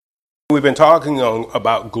We've been talking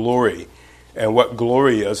about glory and what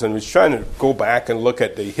glory is, and we're trying to go back and look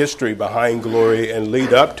at the history behind glory and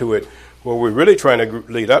lead up to it. What we're really trying to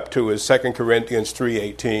lead up to is 2 Corinthians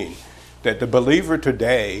 3:18, that the believer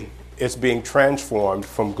today is being transformed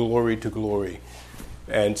from glory to glory.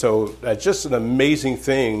 And so that's just an amazing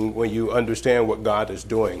thing when you understand what God is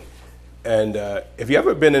doing. And have you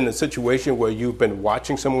ever been in a situation where you've been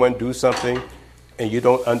watching someone do something and you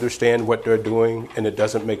don't understand what they're doing and it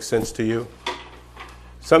doesn't make sense to you?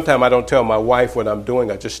 Sometimes I don't tell my wife what I'm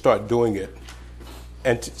doing, I just start doing it.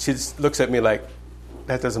 And she looks at me like,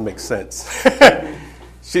 that doesn't make sense.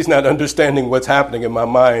 She's not understanding what's happening in my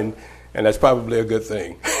mind, and that's probably a good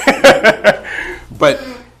thing. But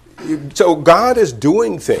so God is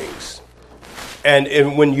doing things,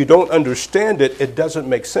 and when you don't understand it, it doesn't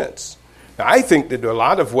make sense. Now, I think that a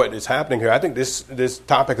lot of what is happening here, I think this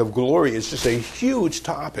topic of glory is just a huge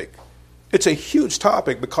topic. It's a huge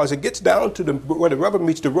topic because it gets down to where the rubber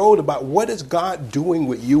meets the road about what is God doing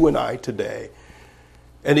with you and I today.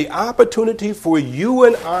 And the opportunity for you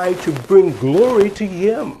and I to bring glory to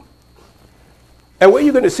Him. And what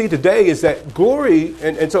you're going to see today is that glory,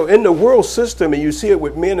 and so in the world system, and you see it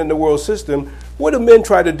with men in the world system, what do men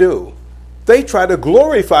try to do? They try to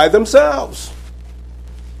glorify themselves.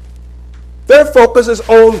 Their focus is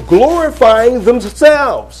on glorifying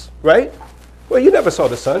themselves, right? Well, you never saw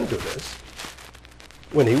the Son do this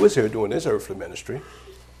when He was here doing His earthly ministry.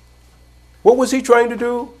 What was He trying to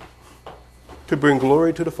do? To bring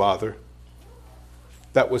glory to the Father.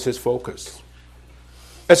 That was His focus.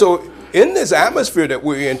 And so in this atmosphere that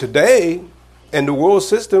we're in today, and the world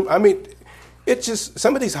system, I mean, it's just,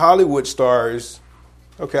 some of these Hollywood stars,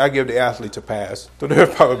 okay, I give the athletes a pass, so they're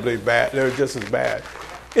probably bad, they're just as bad.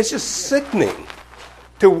 It's just sickening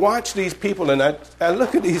to watch these people, and I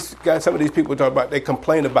look at these guys, some of these people talk about, they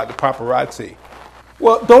complain about the paparazzi.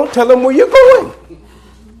 Well, don't tell them where you're going.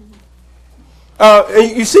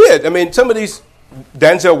 And you see it. I mean, some of these,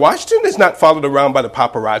 Denzel Washington is not followed around by the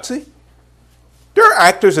paparazzi. There are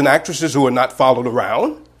actors and actresses who are not followed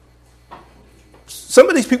around. Some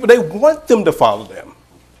of these people, they want them to follow them.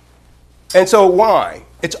 And so why?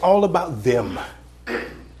 It's all about them.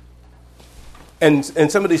 And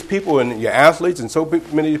some of these people, and your athletes, and so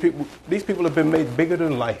many people, these people have been made bigger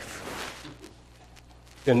than life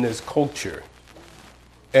in this culture.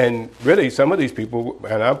 And really, some of these people,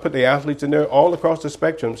 and I'll put the athletes in there all across the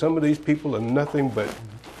spectrum, some of these people are nothing but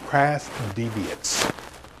crass deviants.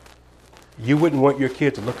 You wouldn't want your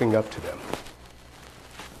kids looking up to them.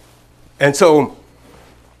 And so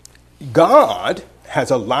God has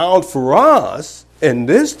allowed for us in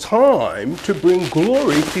this time to bring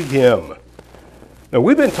glory to Him. Now,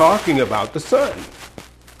 we've been talking about the Son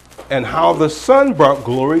and how the Son brought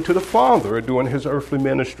glory to the Father during His earthly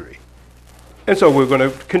ministry. And so we're going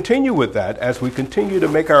to continue with that as we continue to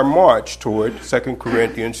make our march toward 2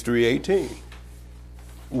 Corinthians 3:18.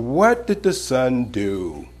 What did the Son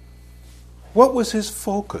do? What was His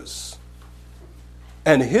focus?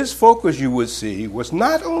 And His focus, you would see, was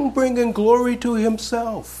not on bringing glory to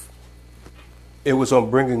Himself. It was on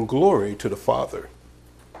bringing glory to the Father.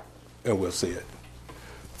 And we'll see it.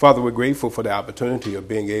 Father, we're grateful for the opportunity of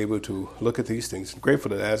being able to look at these things. I'm grateful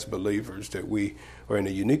that as believers that we are in a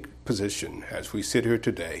unique position as we sit here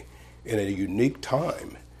today in a unique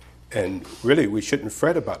time. And really, we shouldn't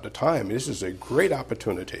fret about the time. This is a great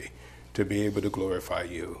opportunity to be able to glorify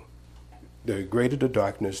You. The greater the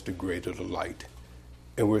darkness, the greater the light.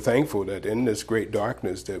 And we're thankful that in this great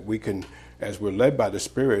darkness that we can, as we're led by the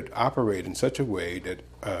Spirit, operate in such a way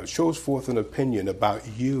that shows forth an opinion about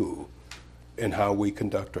You and how we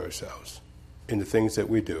conduct ourselves in the things that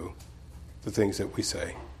we do, the things that we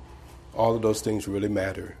say. All of those things really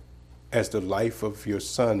matter as the life of Your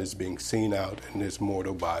Son is being seen out in His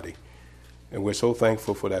mortal body. And we're so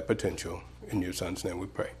thankful for that potential. In Your Son's name we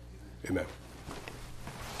pray. Amen.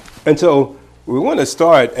 And so we want to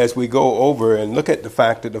start as we go over and look at the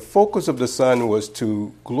fact that the focus of the Son was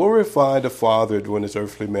to glorify the Father during His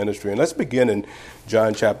earthly ministry. And let's begin in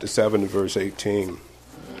John chapter 7 verse 18.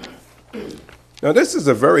 Now, this is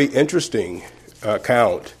a very interesting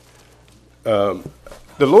account. The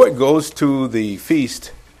Lord goes to the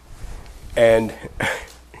feast, and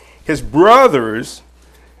His brothers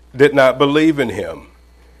did not believe in Him.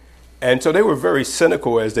 And so they were very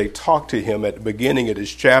cynical as they talked to Him at the beginning of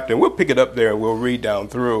this chapter. And we'll pick it up there and we'll read down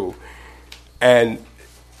through. And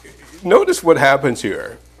notice what happens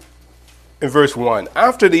here in verse 1.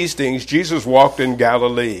 After these things, Jesus walked in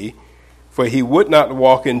Galilee, for He would not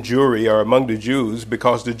walk in Jewry or among the Jews,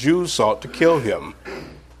 because the Jews sought to kill Him.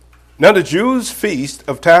 Now the Jews' feast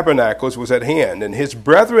of tabernacles was at hand, and his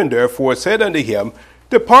brethren therefore said unto him,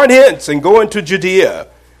 Depart hence and go into Judea,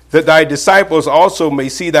 that thy disciples also may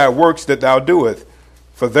see thy works that thou doest.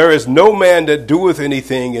 For there is no man that doeth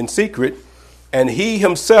anything in secret, and he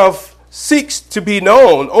himself seeks to be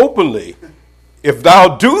known openly. If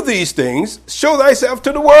thou do these things, show thyself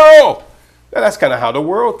to the world. Now, that's kind of how the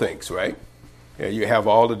world thinks, right? Yeah, you have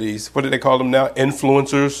all of these, what do they call them now?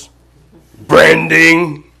 Influencers,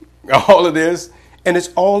 branding, all of this. And it's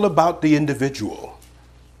all about the individual.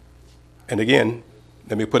 And again,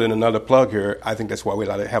 let me put in another plug here. I think that's why we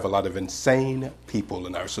have a lot of insane people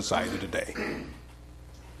in our society today.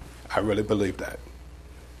 I really believe that.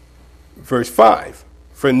 Verse 5,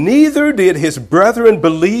 for neither did his brethren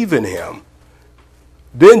believe in him.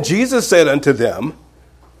 Then Jesus said unto them,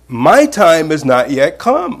 my time is not yet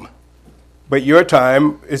come, but your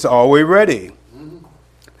time is always ready.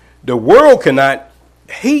 The world cannot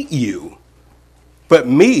hate you, but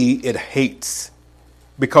me it hates,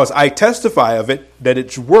 because I testify of it that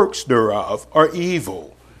its works thereof are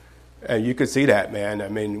evil. And you can see that, man. I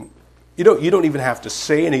mean, you don't even have to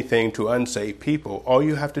say anything to unsaved people. All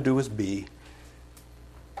you have to do is be,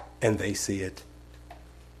 and they see it,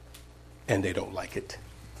 and they don't like it.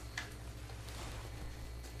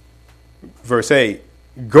 Verse 8,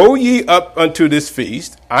 go ye up unto this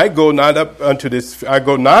feast. I go not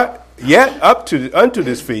yet unto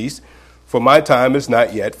this feast, for my time is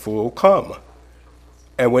not yet full come.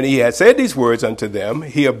 And when he had said these words unto them,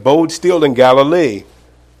 he abode still in Galilee.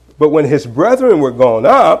 But when his brethren were gone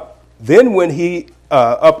up, then went he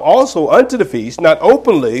up also unto the feast, not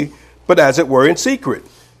openly, but as it were in secret.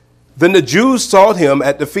 Then the Jews sought him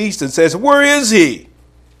at the feast and says, where is he?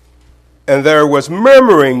 And there was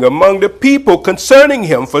murmuring among the people concerning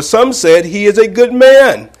him, for some said, he is a good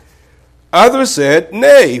man. Others said,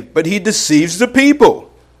 nay, but he deceives the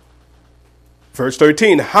people. Verse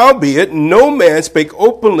 13, howbeit no man spake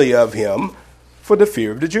openly of him for the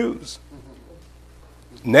fear of the Jews.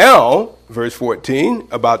 Now, verse 14,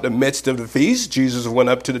 about the midst of the feast, Jesus went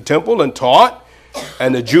up to the temple and taught,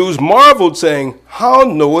 and the Jews marveled, saying, how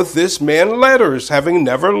knoweth this man letters, having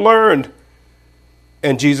never learned?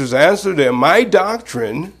 And Jesus answered them, my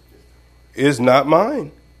doctrine is not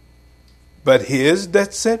mine, but his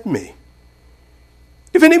that sent me.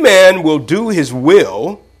 If any man will do his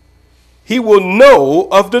will, he will know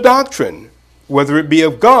of the doctrine, whether it be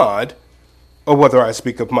of God or whether I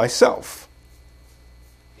speak of myself.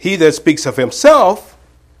 He that speaks of himself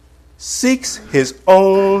seeks his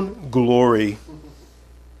own glory,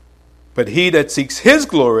 but he that seeks his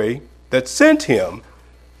glory that sent him,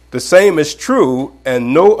 the same is true,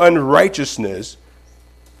 and no unrighteousness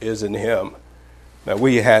is in him. Now,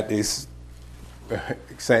 we had this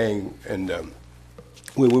saying, and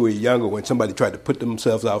when we were younger, when somebody tried to put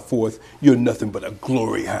themselves out forth, you're nothing but a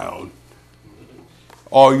glory hound.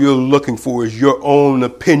 All you're looking for is your own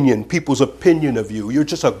opinion, people's opinion of you. You're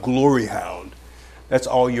just a glory hound. That's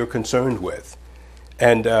all you're concerned with.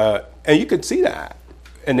 And you can see that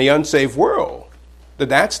in the unsaved world.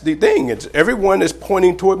 That's the thing. Everyone is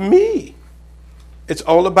pointing toward me. It's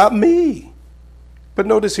all about me. But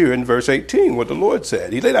notice here in verse 18 what the Lord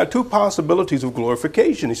said. He laid out two possibilities of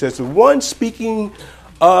glorification. He says, the one speaking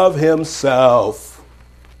of himself.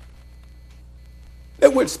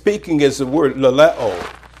 That word speaking is the word laleo.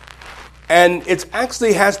 And it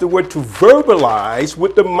actually has the word to verbalize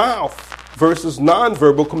with the mouth versus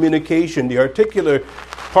nonverbal communication. The articular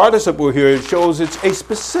participle here shows it's a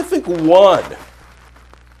specific one.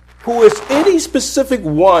 Who is any specific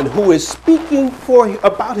one who is speaking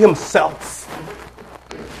about himself.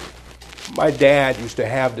 My dad used to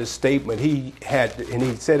have this statement. He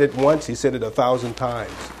said it once, he said it 1,000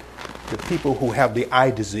 times. The people who have the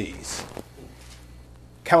eye disease.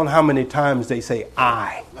 Count how many times they say,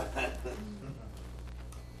 I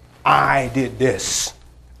did this.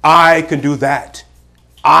 I can do that.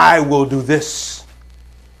 I will do this.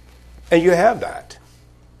 And you have that.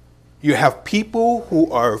 You have people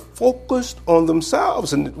who are focused on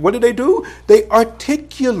themselves. And what do? They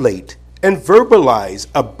articulate and verbalize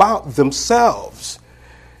about themselves.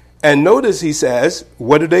 And notice he says,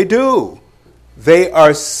 what do? They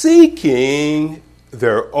are seeking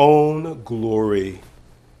their own glory.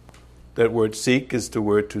 That word seek is the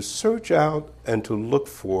word to search out and to look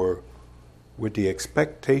for with the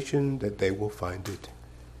expectation that they will find it.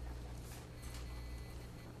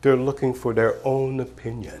 They're looking for their own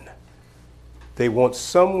opinion. They want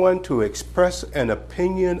someone to express an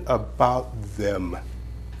opinion about them.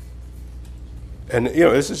 And,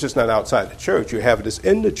 this is just not outside the church. You have this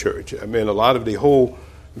in the church. I mean, a lot of the whole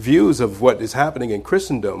views of what is happening in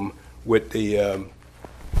Christendom with a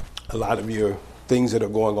lot of your things that are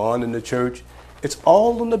going on in the church It's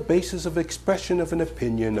all on the basis of expression of an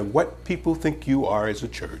opinion of what people think you are as a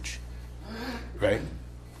church, right?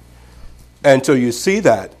 And so you see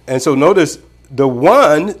that. And so notice, the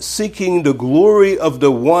one seeking the glory of the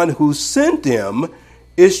one who sent him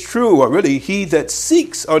is true, or really he that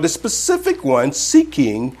seeks, or the specific one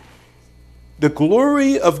seeking the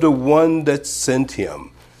glory of the one that sent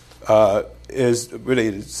him, is really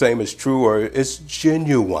the same as true, or is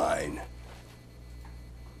genuine.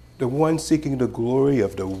 The one seeking the glory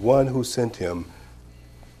of the one who sent him,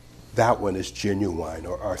 that one is genuine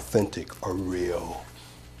or authentic or real.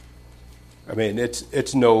 I mean,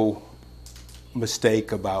 it's no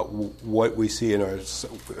mistake about what we see in our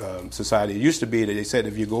society. It used to be that they said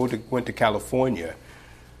if you went to California,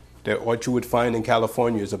 that what you would find in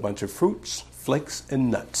California is a bunch of fruits, flakes,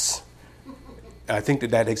 and nuts. I think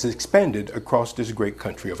that has expanded across this great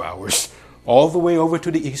country of ours, all the way over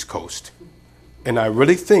to the East Coast. And I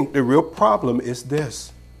really think the real problem is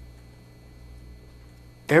this.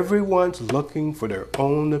 Everyone's looking for their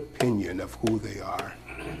own opinion of who they are,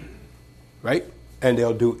 right? And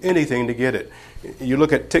they'll do anything to get it. You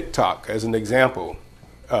look at TikTok as an example.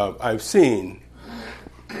 I've seen,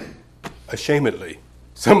 ashamedly,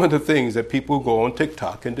 some of the things that people go on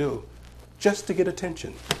TikTok and do just to get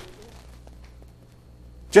attention,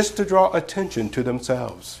 just to draw attention to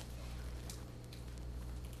themselves.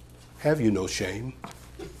 Have you no shame?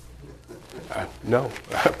 No,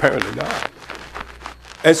 apparently not.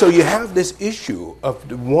 And so you have this issue of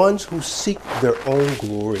the ones who seek their own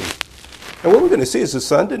glory. And what we're going to see is the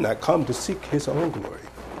Son did not come to seek his own glory.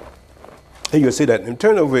 And you'll see that. And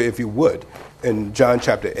turn over, if you would, in John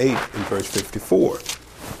chapter 8 and verse 54.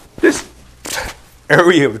 This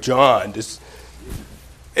area of John, it's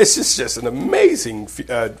just an amazing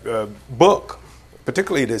book,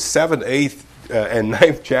 particularly the 7th, 8th, and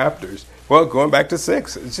 9th chapters. Well, going back to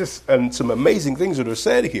 6, it's just some amazing things that are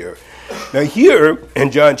said here. Now here in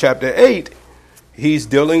John chapter 8, he's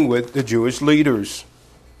dealing with the Jewish leaders.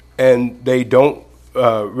 And they don't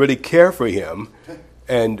really care for him.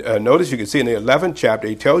 And notice you can see in the 11th chapter,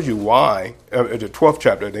 he tells you why, the 12th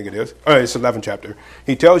chapter, I think it is. It's the 11th chapter.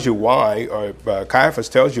 He tells you why, or Caiaphas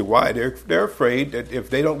tells you why. They're afraid that if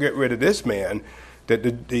they don't get rid of this man, that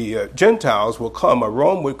the Gentiles will come, or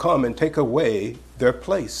Rome would come and take away their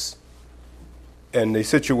place and the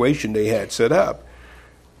situation they had set up.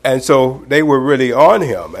 And so they were really on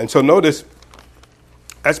him. And so notice,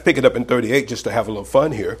 let's pick it up in 38 just to have a little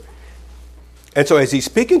fun here. And so as he's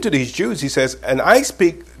speaking to these Jews, he says, "And I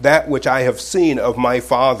speak that which I have seen of my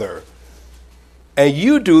Father, and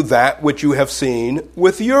you do that which you have seen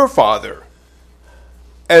with your father."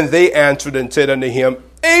 And they answered and said unto him,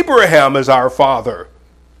 "Abraham is our father."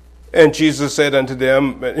 And Jesus said unto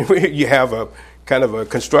them, you have a kind of a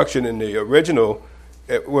construction in the original,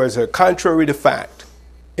 it was a contrary to fact.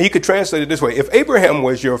 And you could translate it this way: if Abraham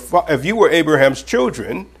was if you were Abraham's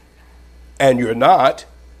children, and you're not,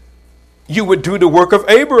 you would do the works of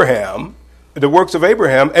Abraham,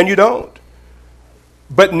 and you don't.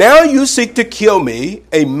 But now you seek to kill me,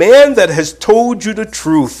 a man that has told you the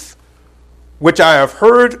truth, which I have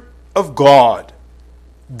heard of God.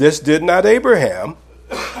 This did not Abraham.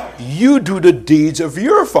 You do the deeds of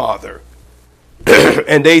your father.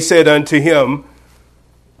 And they said unto him,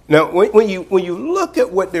 now when you look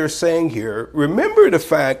at what they're saying here, remember the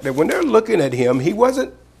fact that when they're looking at him, he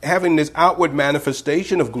wasn't having this outward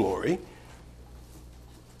manifestation of glory.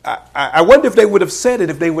 I wonder if they would have said it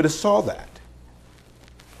if they would have saw that.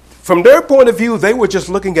 From their point of view, they were just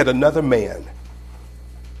looking at another man,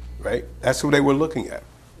 right? That's who they were looking at.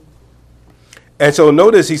 And so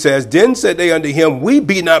notice he says, "Then said they unto him, We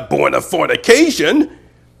be not born of fornication.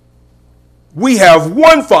 We have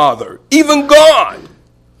one Father, even God."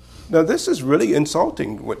 Now this is really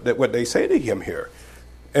insulting what they say to him here.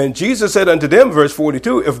 And Jesus said unto them, verse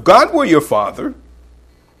 42, "If God were your Father,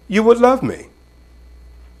 you would love me.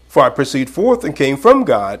 For I proceed forth and came from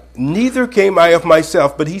God, neither came I of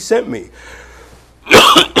myself, but he sent me."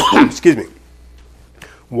 Excuse me.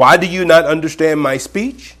 "Why do you not understand my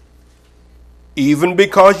speech? Even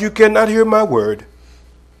because you cannot hear my word.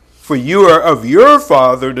 For you are of your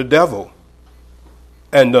father the devil,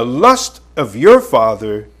 and the lust of your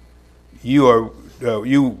father you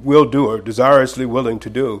will do, or desiriously willing to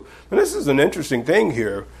do." And this is an interesting thing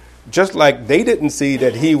here. Just like they didn't see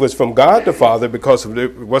that he was from God the Father because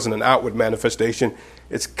it wasn't an outward manifestation,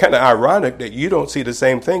 it's kind of ironic that you don't see the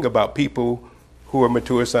same thing about people who are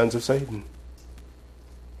mature sons of Satan.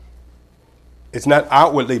 It's not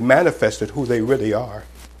outwardly manifested who they really are.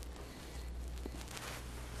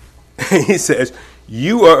 He says,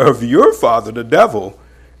 "You are of your father, the devil,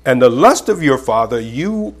 and the lust of your father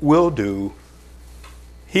you will do."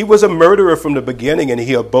 He was a murderer from the beginning, and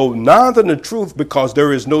he abode not in the truth, because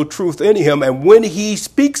there is no truth in him. And when he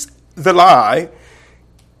speaks the lie,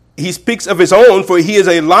 he speaks of his own, for he is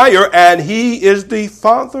a liar, and he is the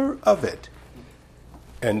father of it.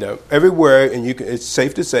 And everywhere, and it's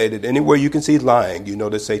safe to say that anywhere you can see lying, you know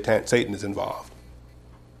that Satan is involved.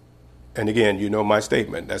 And again, you know my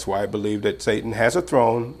statement. That's why I believe that Satan has a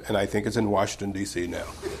throne, and I think it's in Washington, D.C. now.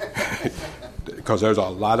 Because there's a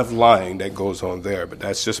lot of lying that goes on there. But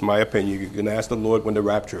that's just my opinion. You can ask the Lord when the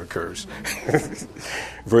rapture occurs.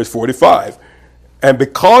 Verse 45. And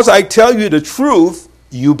because I tell you the truth,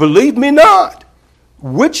 you believe me not.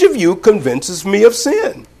 Which of you convinces me of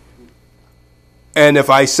sin? And if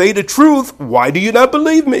I say the truth, why do you not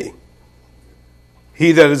believe me?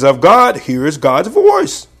 He that is of God hears God's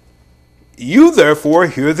voice. You therefore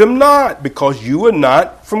hear them not, because you are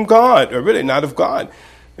not from God, or really not of God.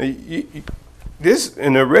 This,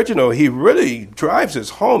 in the original, he really drives this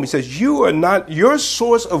home. He says, you are not, your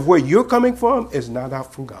source of where you're coming from is not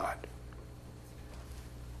out from God.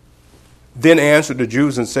 Then answered the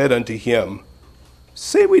Jews and said unto him,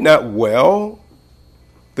 say we not well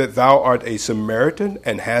that thou art a Samaritan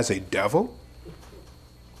and has a devil?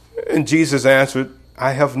 And Jesus answered,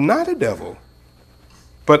 I have not a devil,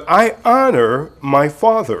 but I honor my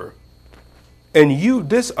Father, and you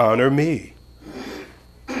dishonor me.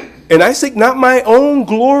 And I seek not my own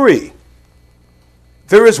glory.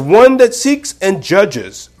 There is one that seeks and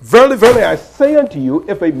judges. Verily, verily, I say unto you,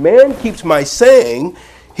 if a man keeps my saying,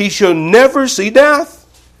 he shall never see death.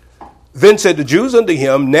 Then said the Jews unto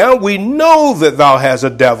him, now we know that thou hast a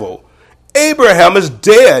devil. Abraham is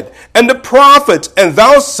dead, and the prophets, and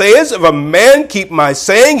thou sayest, if a man keep my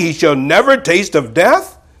saying, he shall never taste of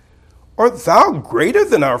death? Art thou greater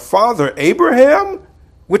than our father Abraham,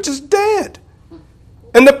 which is dead?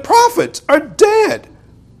 And the prophets are dead.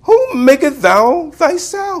 Whom makest thou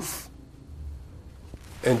thyself?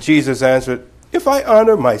 And Jesus answered, if I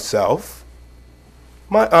honor myself,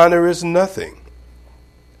 my honor is nothing.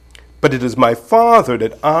 But it is my Father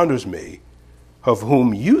that honors me, of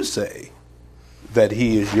whom you say that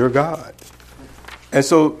he is your God. And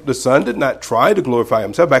so the Son did not try to glorify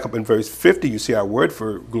himself. Back up in verse 50, you see our word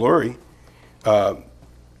for glory.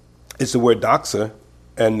 It's the word doxa,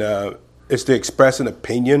 and it's to express an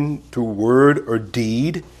opinion through word or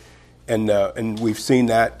deed. And we've seen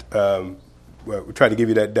that. We try to give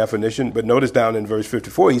you that definition. But notice down in verse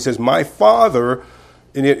 54, he says, my Father,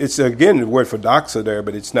 and it's again the word for doxa there,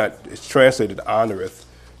 but it's not, it's translated honoreth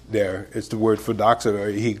there. It's the word for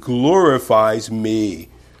doxa. He glorifies me,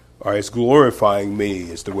 or it's glorifying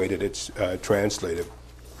me is the way that it's translated.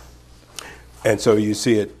 And so you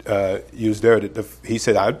see it used there. He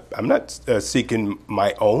said, I'm not seeking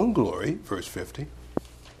my own glory, verse 50.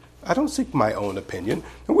 I don't seek my own opinion.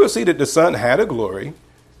 And we'll see that the Son had a glory.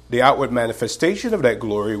 The outward manifestation of that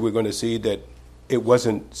glory, we're going to see that it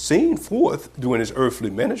wasn't seen forth during his earthly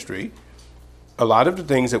ministry. A lot of the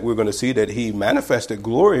things that we're going to see that he manifested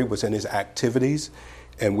glory was in his activities,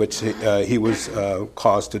 in which he was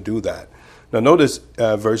caused to do that. Now notice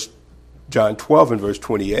John 12 and verse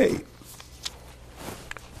 28.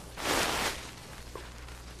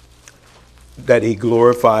 That he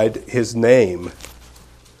glorified his name,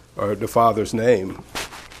 or the Father's name.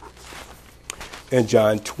 In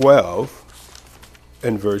John 12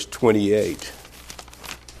 and verse 28.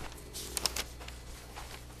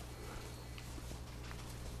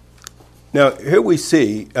 Now, here we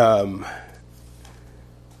see,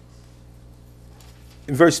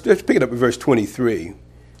 let's pick it up in verse 23.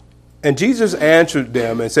 And Jesus answered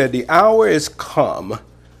them and said, the hour is come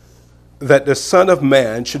that the Son of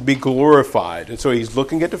Man should be glorified. And so he's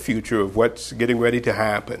looking at the future of what's getting ready to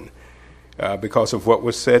happen because of what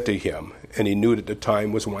was said to him. And he knew that the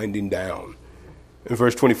time was winding down. In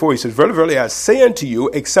verse 24, he says, verily, verily, I say unto you,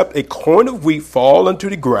 except a corn of wheat fall into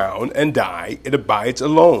the ground and die, it abides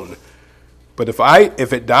alone. But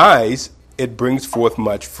if it dies, it brings forth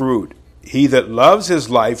much fruit. He that loves his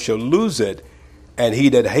life shall lose it, and he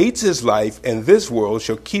that hates his life in this world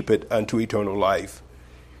shall keep it unto eternal life.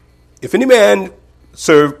 If any man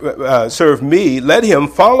serve me, let him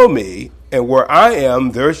follow me, and where I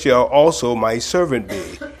am, there shall also my servant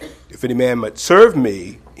be. If any man but serve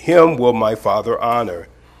me, him will my Father honor.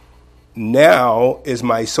 Now is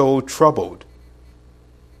my soul troubled.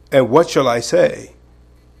 And what shall I say?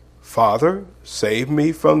 Father, save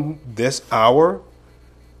me from this hour.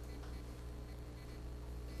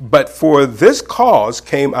 But for this cause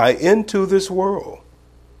came I into this world.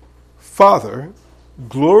 Father,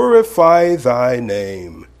 glorify thy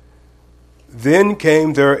name. Then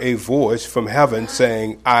came there a voice from heaven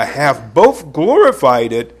saying, I have both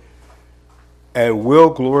glorified it and will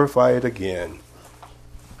glorify it again.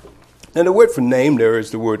 And the word for name there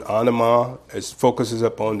is the word anima. It focuses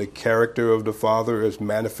upon the character of the Father as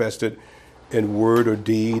manifested in word or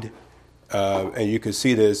deed. And you can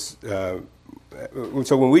see this. So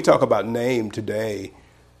when we talk about name today,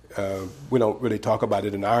 we don't really talk about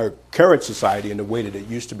it in our current society in the way that it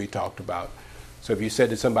used to be talked about. So if you said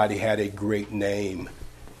that somebody had a great name,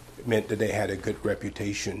 it meant that they had a good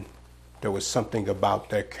reputation. There was something about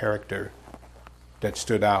their character that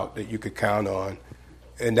stood out that you could count on.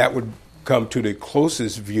 And that would come to the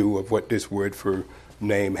closest view of what this word for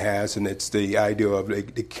name has, and it's the idea of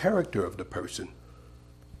the character of the person.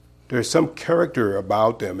 There's some character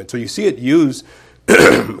about them. And so you see it used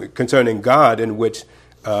concerning God, in which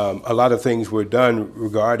a lot of things were done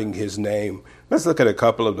regarding his name. Let's look at a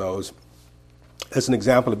couple of those. As an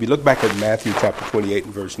example, if you look back at Matthew chapter 28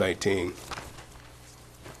 and verse 19.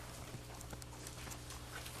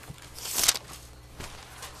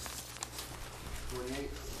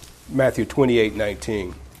 Matthew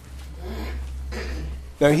 28:19.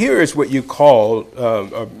 Now here is what you call,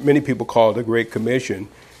 or many people call, the Great Commission.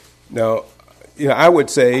 Now, I would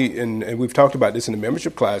say, and we've talked about this in the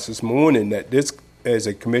membership class this morning, that this is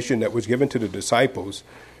a commission that was given to the disciples,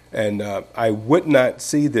 and I would not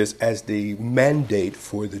see this as the mandate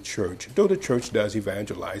for the church, though the church does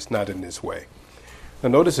evangelize, not in this way. Now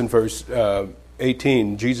notice in verse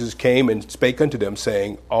 18, Jesus came and spake unto them,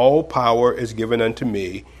 saying, all power is given unto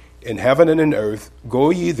me, in heaven and in earth.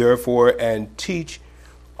 Go ye therefore and teach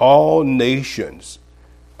all nations.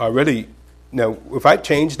 Really, now if I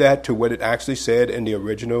change that to what it actually said in the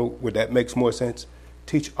original, would that make more sense?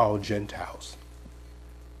 Teach all Gentiles.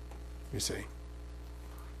 You see,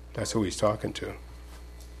 that's who he's talking to.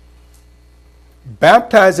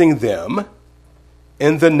 Baptizing them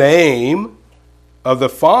in the name of the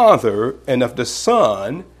Father and of the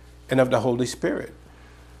Son and of the Holy Spirit.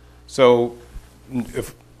 So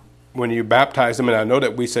when you baptize them, and I know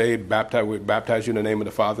that we say we baptize you in the name of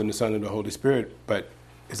the Father and the Son and the Holy Spirit, but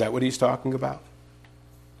is that what he's talking about?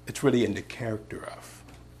 It's really in the character of,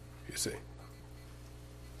 you see.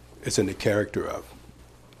 It's in the character of.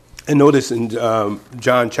 And notice in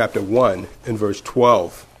John chapter 1 and verse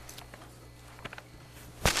 12.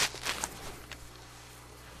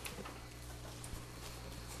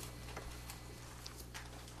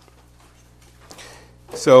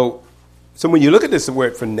 So when you look at this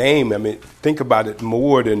word for name, I mean, think about it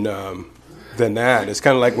more than that. It's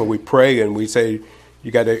kind of like when we pray and we say,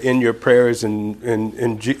 you got to end your prayers and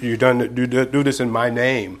you do this in my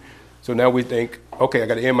name. So now we think, okay, I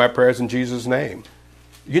got to end my prayers in Jesus' name.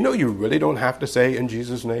 You know, you really don't have to say in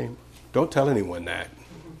Jesus' name. Don't tell anyone that.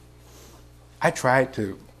 I tried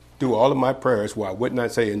to do all of my prayers where I would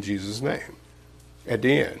not say in Jesus' name at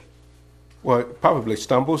the end. Well, it probably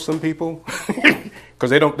stumbles some people because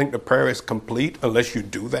they don't think the prayer is complete unless you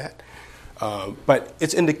do that. But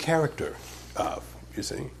it's in the character of, you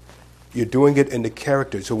see. You're doing it in the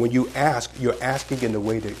character. So when you ask, you're asking in the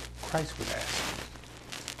way that Christ would ask.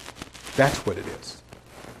 That's what it is.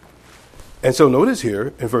 And so notice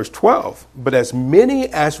here in verse 12, but as many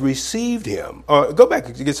as received him, or go back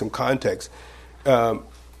to get some context.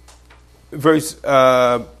 Verse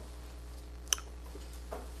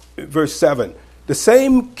 7, the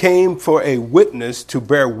same came for a witness to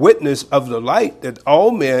bear witness of the light, that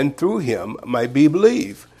all men through him might be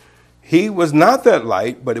believed. He was not that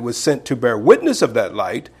light, but it was sent to bear witness of that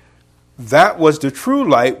light. That was the true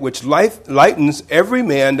light, which lightens every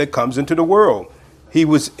man that comes into the world. He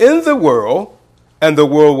was in the world, and the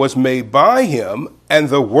world was made by him, and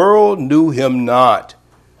the world knew him not.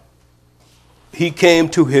 He came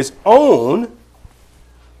to his own.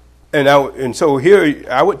 And so here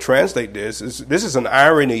I would translate this. This is an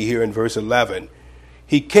irony here in verse 11.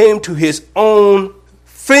 He came to his own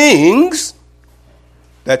things.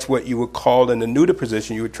 That's what you would call in the neuter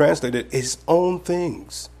position. You would translate it his own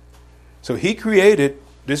things. So he created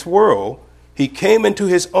this world. He came into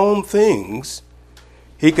his own things.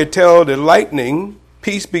 He could tell the lightning,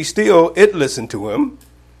 peace be still. It listened to him.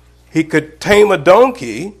 He could tame a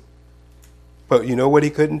donkey. But you know what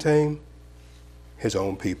he couldn't tame? His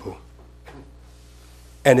own people.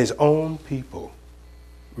 And his own people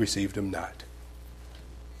received him not.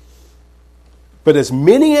 But as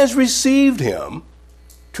many as received him,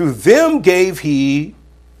 to them gave he,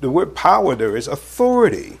 the word power there is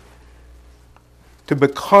authority, to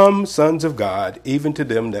become sons of God, even to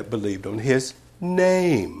them that believed on his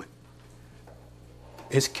name.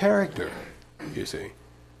 His character, you see.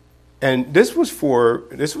 And this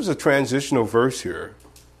was a transitional verse here.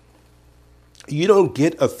 You don't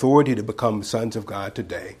get authority to become sons of God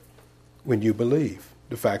today when you believe.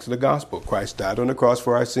 the facts of the gospel. Christ died on the cross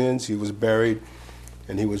for our sins. He was buried,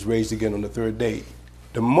 and he was raised again on the third day.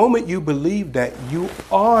 The moment you believe that, you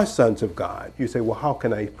are sons of God. You say, well, how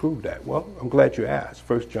can I prove that? Well, I'm glad you asked.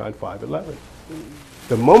 1 John 5:11.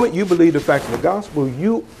 The moment you believe the facts of the gospel,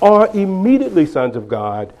 you are immediately sons of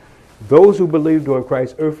God. Those who believe during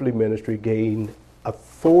Christ's earthly ministry gain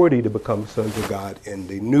authority to become sons of God in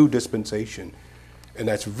the new dispensation. And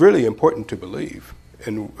that's really important to believe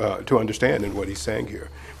and to understand in what he's saying here.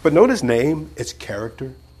 But notice name, it's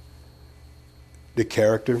character. The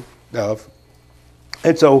character of.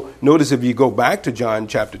 And so notice if you go back to John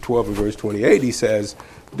chapter 12 and verse 28, he says,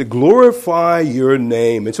 to glorify your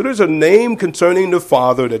name. And so there's a name concerning the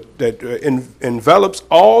Father that envelops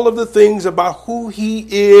all of the things about who he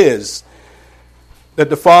is, that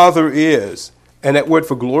the Father is. And that word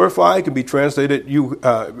for glorify can be translated, you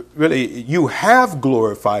have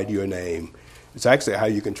glorified your name. It's actually how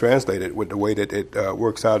you can translate it with the way that it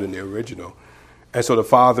works out in the original. And so the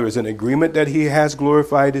Father is in agreement that he has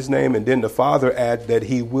glorified his name, and then the Father adds that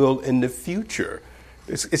he will in the future.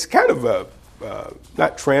 It's kind of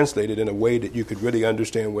not translated in a way that you could really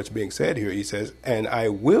understand what's being said here. He says, and I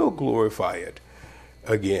will glorify it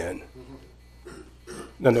again.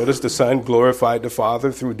 Now notice the Son glorified the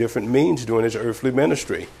Father through different means during his earthly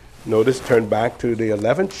ministry. Notice, turn back to the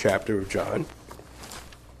 11th chapter of John.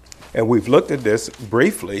 And we've looked at this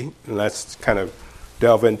briefly, and let's kind of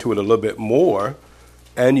delve into it a little bit more.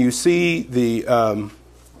 And you see the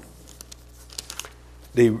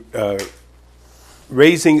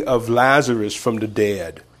raising of Lazarus from the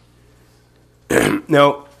dead.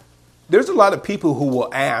 Now, there's a lot of people who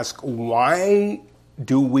will ask, why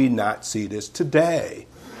do we not see this today?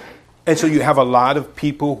 And so you have a lot of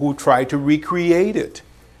people who try to recreate it.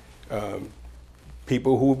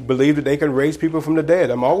 People who believe that they can raise people from the dead.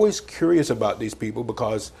 I'm always curious about these people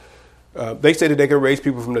because they say that they can raise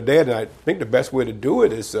people from the dead, and I think the best way to do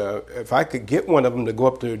it is if I could get one of them to go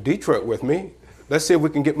up to Detroit with me, let's see if we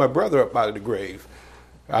can get my brother up out of the grave.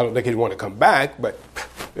 I don't think he'd want to come back, but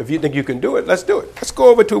if you think you can do it, let's do it. Let's go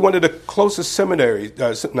over to one of the closest seminaries,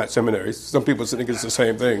 not seminaries, some people think it's the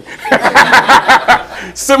same thing,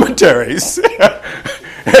 cemeteries,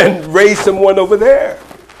 and raise someone over there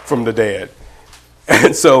from the dead.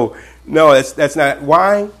 And so, no, that's not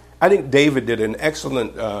why. I think David did an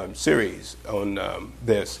excellent series on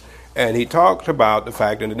this, and he talked about the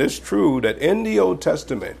fact, and it is true, that in the Old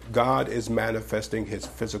Testament, God is manifesting his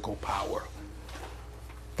physical power.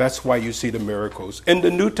 That's why you see the miracles. In the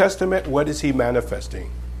New Testament, what is he manifesting?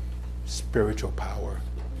 Spiritual power.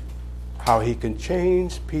 How he can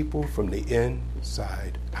change people from the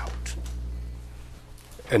inside out.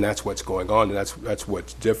 And that's what's going on, and that's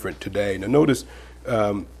what's different today. Now notice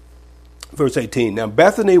verse 18. Now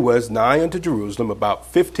Bethany was nigh unto Jerusalem, about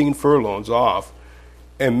 15 furlongs off,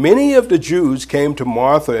 and many of the Jews came to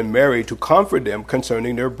Martha and Mary to comfort them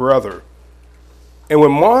concerning their brother. And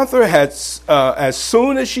when Martha had, as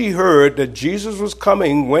soon as she heard that Jesus was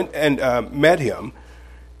coming, went and met him,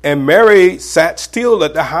 and Mary sat still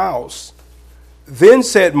at the house. Then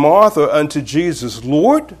said Martha unto Jesus,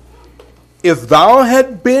 Lord, if thou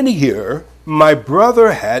had been here, my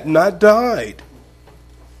brother had not died.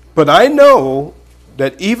 But I know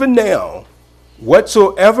that even now,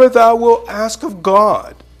 whatsoever thou wilt ask of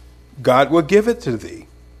God, God will give it to thee.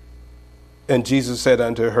 And Jesus said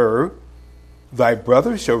unto her, Thy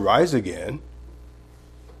brother shall rise again.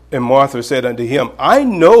 And Martha said unto him, I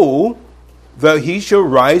know that he shall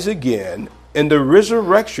rise again in the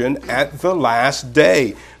resurrection at the last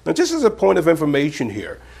day. Now, just as a point of information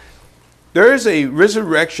here, there is a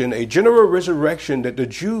resurrection, a general resurrection that the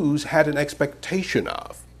Jews had an expectation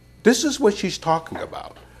of. This is what she's talking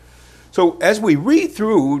about. So as we read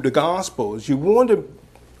through the Gospels, you wonder,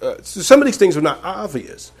 some of these things are not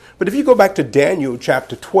obvious. But if you go back to Daniel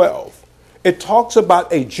chapter 12, it talks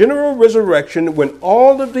about a general resurrection when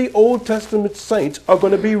all of the Old Testament saints are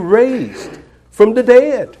going to be raised from the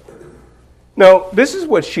dead. Now, this is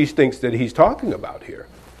what she thinks that he's talking about here.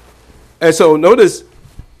 And so notice,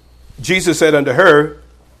 Jesus said unto her,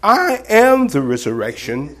 I am the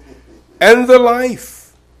resurrection and the life.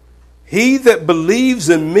 He that believes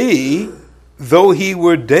in me, though he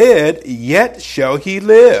were dead, yet shall he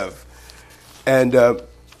live. And I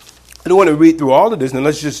don't want to read through all of this, and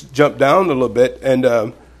let's just jump down a little bit.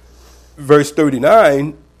 And verse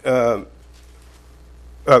 38.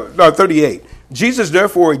 Jesus,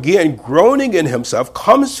 therefore, again, groaning in himself,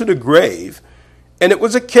 comes to the grave, and it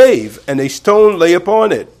was a cave, and a stone lay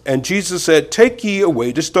upon it. And Jesus said, Take ye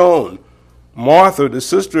away the stone. Martha, the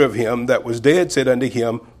sister of him that was dead, said unto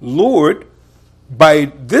him, Lord,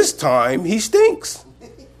 by this time he stinks,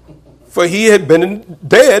 for he had been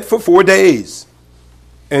dead for 4 days.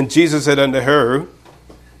 And Jesus said unto her,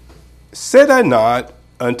 said I not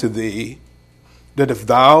unto thee, that if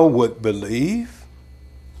thou wouldst believe,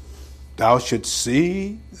 thou shouldst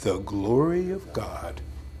see the glory of God.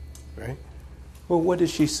 Right? Well, what did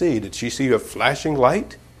she see? Did she see a flashing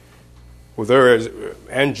light? Was there an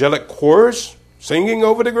angelic chorus singing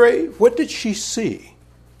over the grave? What did she see?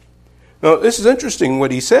 Now, this is interesting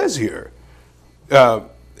what he says here.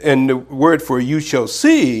 And the word for you shall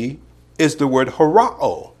see is the word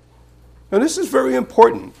horao. Now, this is very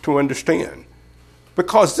important to understand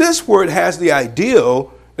because this word has the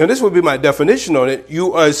ideal, now this would be my definition on it,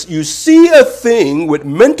 you see a thing with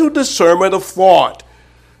mental discernment of thought,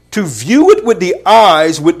 to view it with the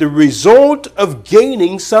eyes with the result of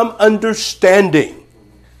gaining some understanding.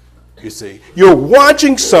 You see, you're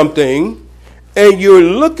watching something and you're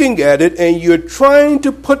looking at it and you're trying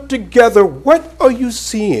to put together, what are you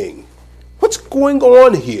seeing? What's going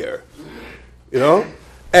on here? You know?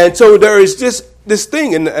 And so there is this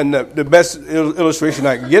thing, and the best illustration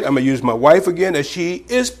I can get, I'm going to use my wife again, as she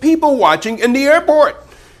is people watching in the airport.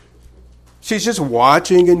 She's just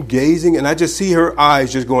watching and gazing, and I just see her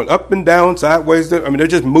eyes just going up and down, sideways. I mean, they're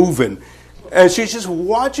just moving. And she's just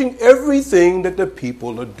watching everything that the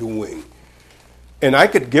people are doing. And I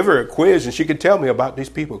could give her a quiz, and she could tell me about these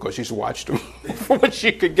people because she's watched them from what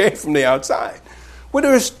she could get from the outside. Well,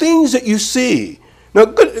 there's things that you see. Now, a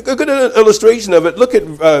good illustration of it, look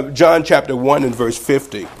at John chapter 1 and verse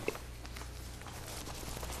 50.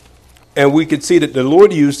 And we could see that the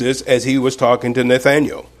Lord used this as he was talking to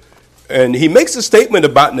Nathanael. And he makes a statement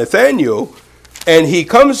about Nathanael, and he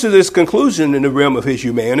comes to this conclusion in the realm of his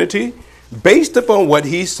humanity based upon what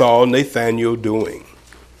he saw Nathanael doing.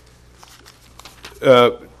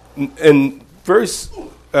 In verse,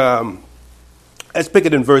 let's pick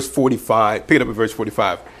it in verse 45. Pick it up in verse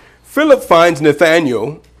 45. Philip finds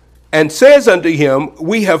Nathanael and says unto him,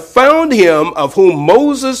 we have found him of whom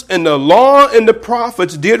Moses and the law and the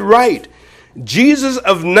prophets did write, Jesus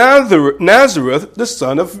of Nazareth, the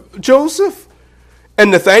son of Joseph.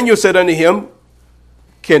 And Nathanael said unto him,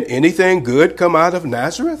 can anything good come out of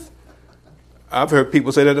Nazareth? I've heard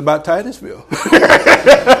people say that about Titusville.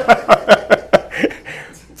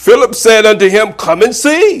 Philip said unto him, come and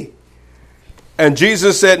see. And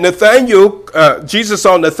Jesus said, Jesus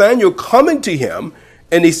saw Nathanael coming to him,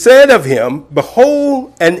 and he said of him,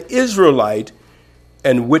 behold, an Israelite,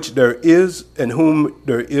 in which there is, in whom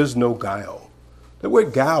there is no guile. The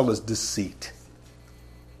word guile is deceit.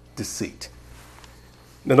 Deceit.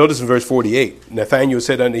 Now notice in verse 48, Nathanael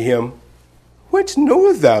said unto him, whence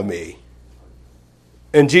knowest thou me?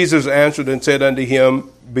 And Jesus answered and said unto him,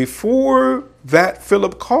 before that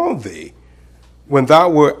Philip called thee, when thou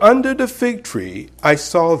wert under the fig tree, I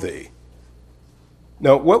saw thee.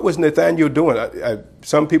 Now, what was Nathanael doing?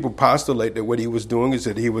 Some people postulate that what he was doing is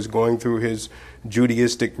that he was going through his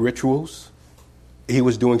Judaistic rituals. He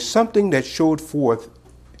was doing something that showed forth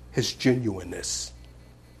his genuineness.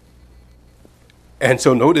 And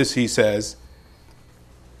so notice he says,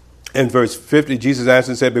 in verse 50, Jesus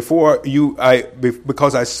answered and said,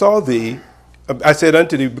 because I saw thee, I said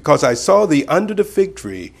unto thee, because I saw thee under the fig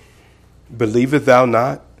tree, believest thou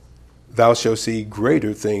not? Thou shalt see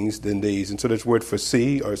greater things than these. And so this word for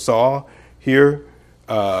see or saw here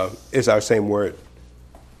is our same word.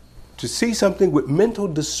 To see something with mental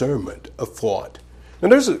discernment of thought.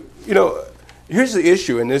 And here's the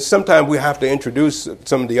issue, and sometimes we have to introduce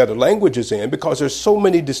some of the other languages in because there's so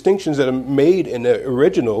many distinctions that are made in the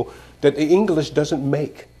original that the English doesn't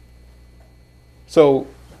make. So,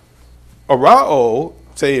 arao,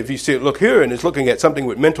 say if you see it, look here, and it's looking at something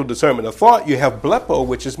with mental discernment of thought, you have blepo,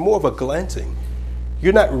 which is more of a glancing.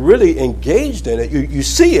 You're not really engaged in it. You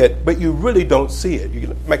see it, but you really don't see it.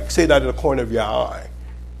 You might see it out of the corner of your eye,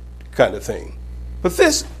 kind of thing. But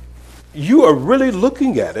this, you are really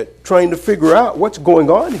looking at it, trying to figure out what's going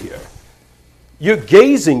on here. You're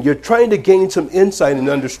gazing. You're trying to gain some insight and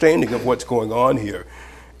understanding of what's going on here.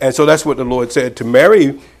 And so that's what the Lord said to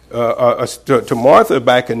Mary, to Martha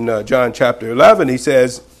back in John chapter 11. He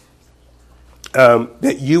says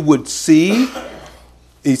that you would see.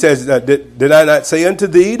 He says, did I not say unto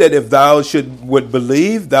thee that if thou would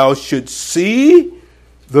believe, thou should see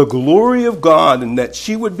the glory of God, and that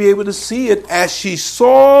she would be able to see it as she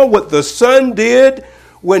saw what the Son did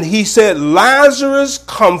when he said, Lazarus,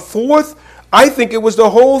 come forth. I think it was the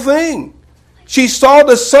whole thing. She saw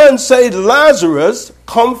the Son say, Lazarus,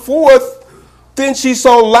 come forth. Then she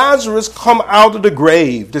saw Lazarus come out of the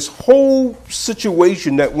grave. This whole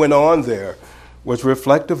situation that went on there was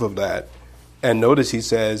reflective of that. And notice he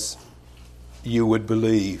says, you would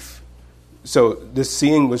believe. So this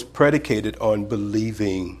seeing was predicated on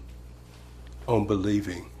believing. On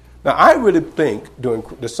believing. Now, I really think during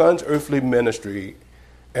the Son's earthly ministry,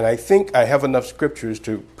 and I think I have enough scriptures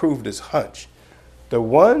to prove this hunch, the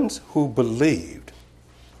ones who believed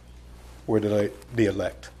were the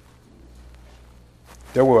elect.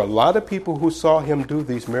 There were a lot of people who saw him do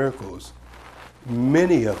these miracles.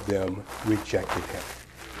 Many of them rejected him.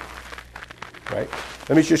 Right?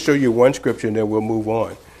 Let me just show you one scripture and then we'll move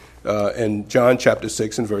on. In John chapter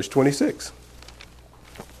 6 and verse 26.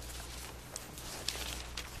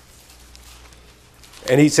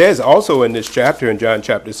 And he says also in this chapter, in John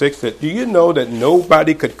chapter 6, that do you know that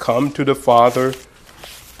nobody could come to the Father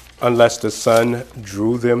unless the Son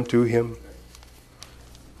drew them to him?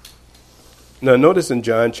 Now notice in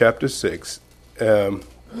John chapter 6,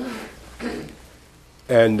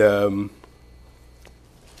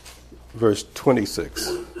 verse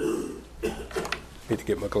 26. Need to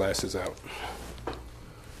get my glasses out.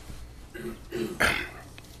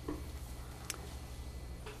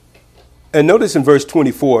 And notice in verse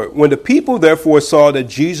 24, when the people therefore saw that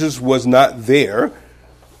Jesus was not there,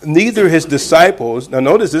 neither his disciples. Now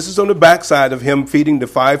notice this is on the backside of him feeding the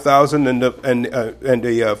 5,000 and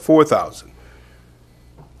the 4,000.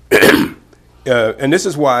 And this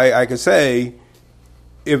is why I can say,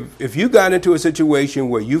 if you got into a situation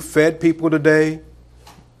where you fed people today,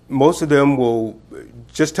 most of them will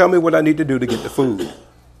just tell me what I need to do to get the food.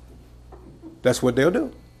 That's what they'll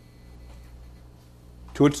do.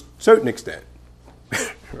 To a certain extent.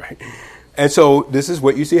 Right? And so this is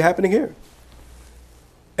what you see happening here.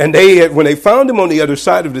 And when they found him on the other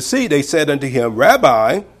side of the sea, they said unto him,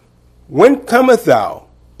 Rabbi, when cometh thou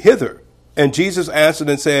hither? And Jesus answered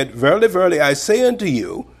and said, Verily, verily, I say unto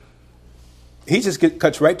you, he just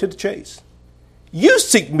cuts right to the chase. You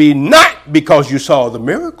seek me not because you saw the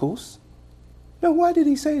miracles. Now, why did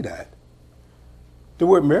he say that? The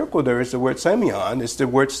word miracle there is the word semeion. It's the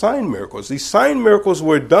word sign miracles. These sign miracles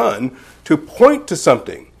were done to point to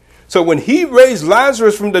something. So when he raised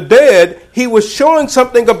Lazarus from the dead, he was showing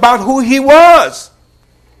something about who he was.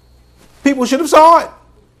 People should have saw it.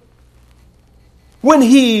 When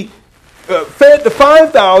he fed the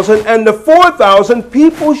 5,000 and the 4,000,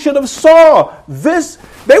 people should have saw this.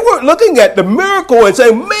 They weren't looking at the miracle and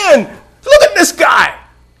saying, man, look at this guy.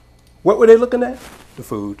 What were they looking at? The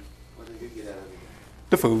food.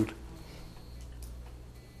 The food.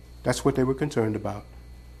 That's what they were concerned about.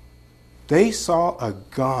 They saw a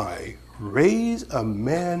guy raise a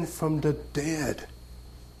man from the dead.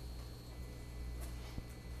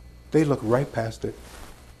 They looked right past it.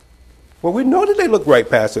 Well, we know that they looked right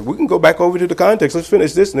past it. We can go back over to the context. Let's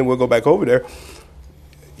finish this and then we'll go back over there.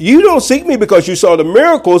 You don't seek me because you saw the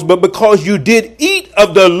miracles, but because you did eat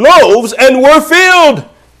of the loaves and were filled.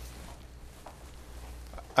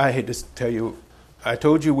 I hate to tell you, I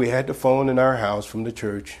told you we had the phone in our house from the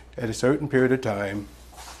church at a certain period of time.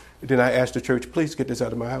 Then I asked the church, please get this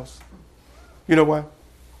out of my house. You know why?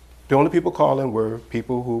 The only people calling were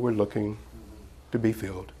people who were looking to be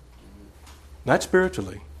filled. Not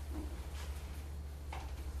spiritually,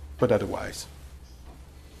 but otherwise.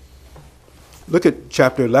 Look at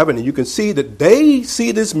chapter 11, and you can see that they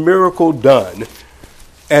see this miracle done,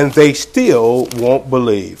 and they still won't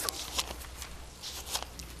believe.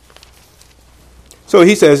 So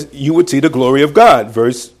he says, you would see the glory of God.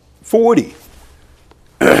 Verse 40.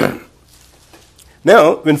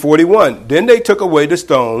 Now, in 41, then they took away the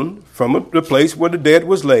stone from the place where the dead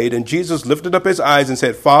was laid, and Jesus lifted up his eyes and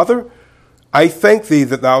said, Father, I thank thee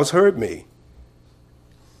that thou hast heard me.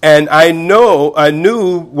 And I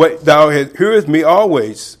knew what thou hearest me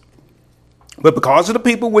always. But because of the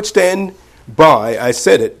people which stand by, I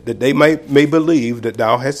said it, that they may believe that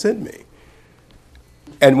thou hast sent me.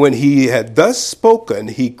 And when he had thus spoken,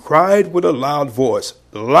 he cried with a loud voice,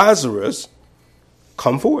 Lazarus,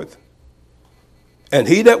 come forth. And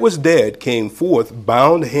he that was dead came forth,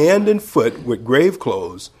 bound hand and foot with grave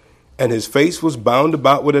clothes, and his face was bound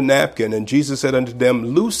about with a napkin. And Jesus said unto them,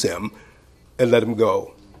 Loose him, and let him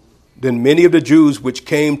go. Then many of the Jews which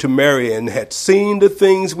came to Mary and had seen the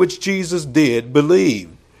things which Jesus did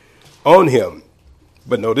believed on him.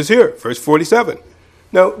 But notice here, verse 47.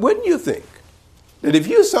 Now, wouldn't you think that if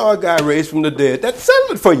you saw a guy raised from the dead, that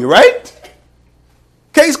settled it for you, right?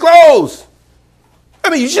 Case closed. I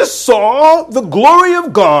mean, you just saw the glory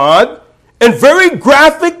of God in very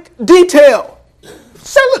graphic detail.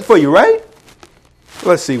 Settled it for you, right?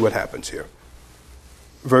 Let's see what happens here.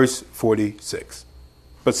 Verse 46.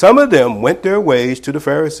 But some of them went their ways to the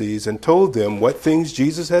Pharisees and told them what things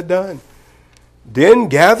Jesus had done. Then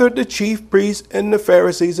gathered the chief priests and the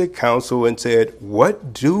Pharisees a council and said,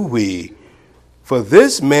 What do we? For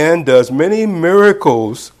this man does many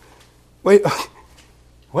miracles. Wait,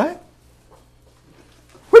 what?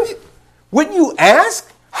 Wouldn't you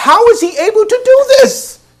ask, how is he able to do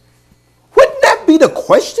this? Wouldn't that be the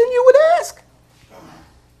question you would ask?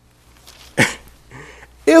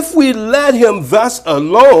 If we let him thus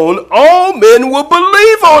alone, all men will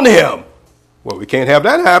believe on him. Well, we can't have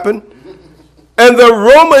that happen. And the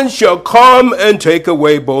Romans shall come and take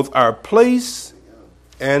away both our place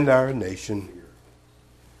and our nation.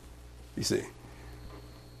 You see.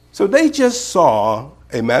 So they just saw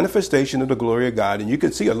a manifestation of the glory of God, and you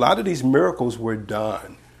can see a lot of these miracles were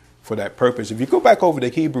done for that purpose. If you go back over to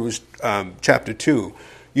Hebrews chapter 2,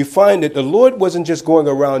 you find that the Lord wasn't just going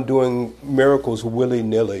around doing miracles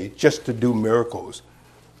willy-nilly, just to do miracles.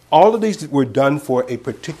 All of these were done for a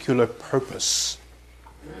particular purpose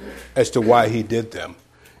as to why he did them.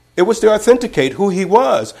 It was to authenticate who he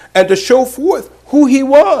was and to show forth who he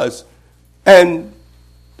was. And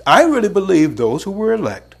I really believe those who were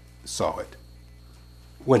elect saw it.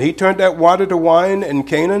 When he turned that water to wine in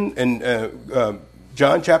Canaan in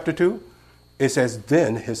John chapter 2, it says,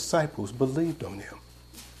 then his disciples believed on him.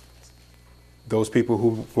 Those people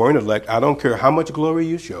who weren't elect, I don't care how much glory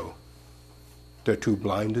you show, they're too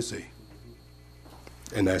blind to see.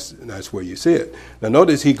 And that's where you see it. Now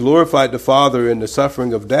notice he glorified the Father in the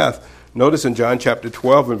suffering of death. Notice in John chapter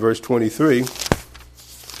 12 and verse 23.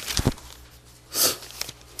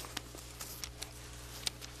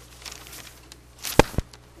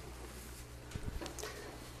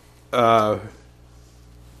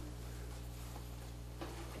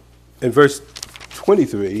 In verse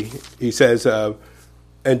 23, he says,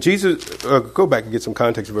 and Jesus, go back and get some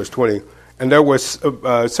context of verse 20. And there were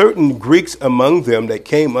certain Greeks among them that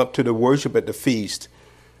came up to the worship at the feast.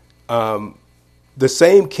 The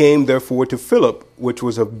same came, therefore, to Philip, which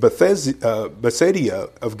was of Bethsaida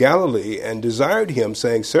of Galilee, and desired him,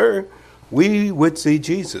 saying, Sir, we would see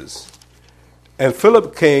Jesus. And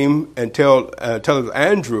Philip came and telleth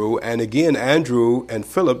Andrew, and again Andrew and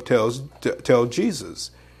Philip tell Jesus.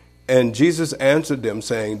 And Jesus answered them,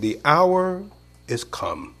 saying, the hour is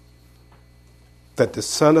come that the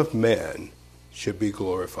Son of Man should be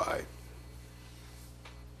glorified.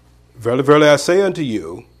 Verily, verily, I say unto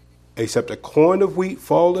you, except a corn of wheat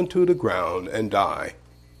fall into the ground and die,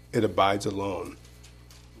 it abides alone.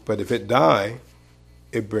 But if it die,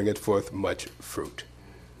 it bringeth forth much fruit.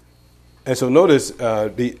 And so notice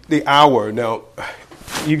the hour. Now,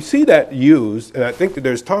 you see that used, and I think that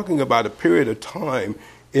there's talking about a period of time,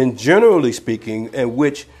 in generally speaking, in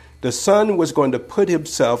which the Son was going to put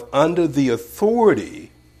himself under the authority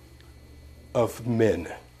of men.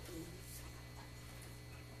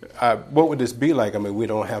 What would this be like? I mean, we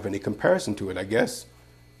don't have any comparison to it, I guess.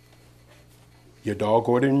 Your dog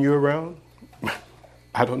ordering you around?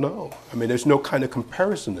 I don't know. I mean, there's no kind of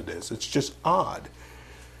comparison to this. It's just odd.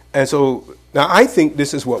 And so, now I think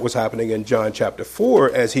this is what was happening in John chapter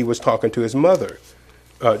 4 as he was talking to his mother.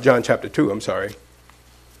 John chapter 2, I'm sorry.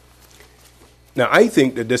 Now, I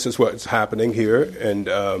think that this is what's happening here, and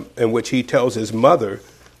in which he tells his mother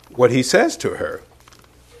what he says to her.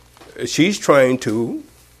 She's trying to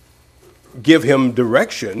give him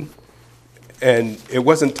direction, and it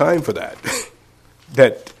wasn't time for that.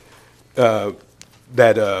 that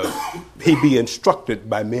he be instructed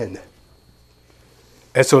by men.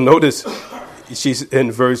 And so notice she's in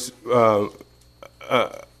verse 1.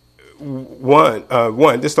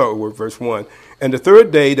 Let's start with verse 1. And the third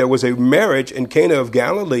day there was a marriage in Cana of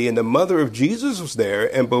Galilee, and the mother of Jesus was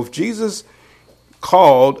there, and both Jesus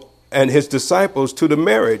called and his disciples to the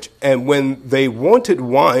marriage. And when they wanted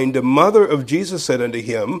wine, the mother of Jesus said unto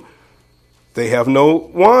him, they have no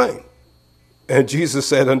wine. And Jesus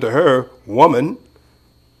said unto her, Woman,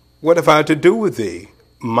 what have I to do with thee?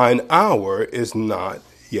 Mine hour is not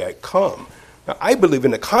yet come. Now, I believe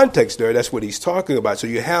in the context there, that's what he's talking about. So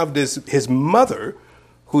you have his mother,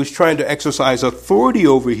 who's trying to exercise authority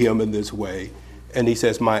over him in this way. And he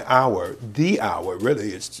says, my hour, the hour,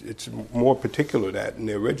 really, it's more particular that in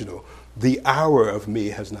the original. The hour of me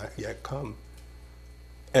has not yet come.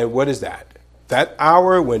 And what is that? That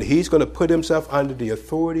hour when he's going to put himself under the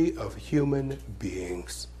authority of human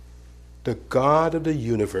beings. The God of the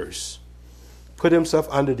universe put himself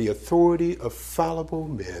under the authority of fallible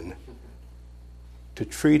men to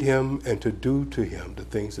treat him and to do to him the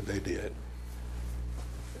things that they did.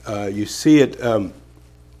 You see it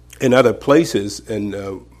in other places, and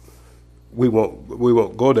we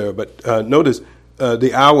won't go there. But notice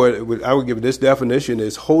the hour. I would give this definition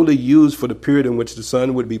is wholly used for the period in which the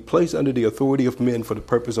Son would be placed under the authority of men for the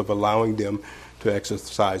purpose of allowing them to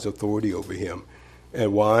exercise authority over him.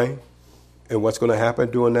 And why? And what's going to happen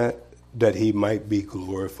during that that he might be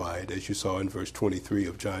glorified, as you saw in verse 23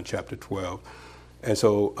 of John chapter 12. And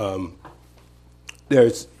so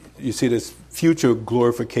you see this future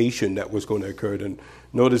glorification that was going to occur. And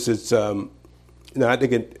notice I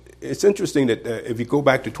think it's interesting that if you go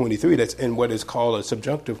back to 23, that's in what is called a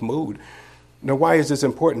subjunctive mood. Now, why is this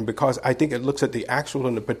important? Because I think it looks at the actual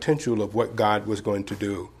and the potential of what God was going to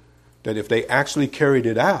do. That if they actually carried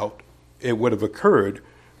it out, it would have occurred.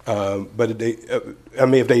 But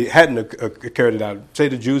if they hadn't carried it out, say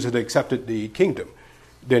the Jews had accepted the kingdom,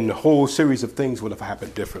 then the whole series of things would have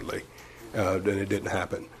happened differently than it didn't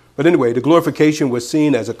happen. But anyway, the glorification was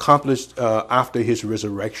seen as accomplished after his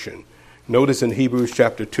resurrection. Notice in Hebrews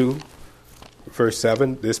chapter 2, verse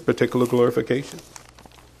 7, this particular glorification.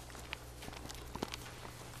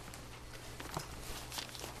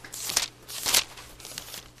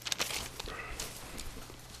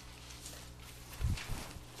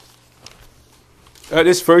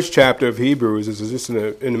 This first chapter of Hebrews is just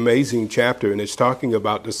an amazing chapter, and it's talking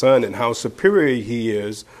about the Son and how superior he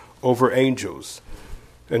is over angels.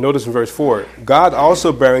 And notice in verse 4, God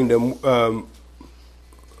also bearing them, I'm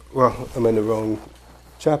in the wrong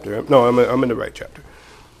chapter. No, I'm in the right chapter.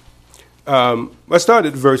 Let's start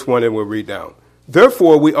at verse 1 and we'll read down.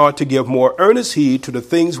 Therefore, we ought to give more earnest heed to the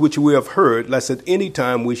things which we have heard, lest at any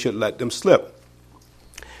time we should let them slip.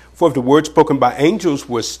 For if the word spoken by angels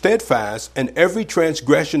was steadfast, and every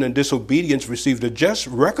transgression and disobedience received a just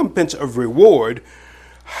recompense of reward,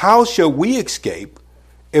 how shall we escape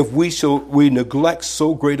if we neglect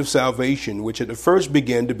so great of salvation, which at the first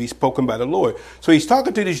began to be spoken by the Lord? So he's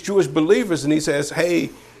talking to these Jewish believers, and he says,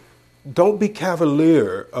 hey, don't be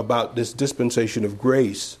cavalier about this dispensation of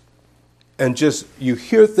grace. And just, you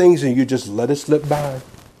hear things and you just let it slip by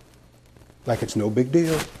like it's no big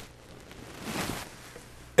deal.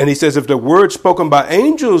 And he says, if the word spoken by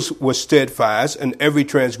angels was steadfast, and every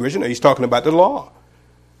transgression, and he's talking about the law,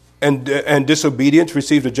 and disobedience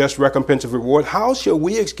received a just recompense of reward, how shall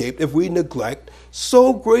we escape if we neglect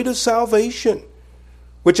so great a salvation,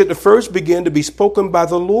 which at the first began to be spoken by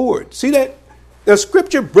the Lord? See that? The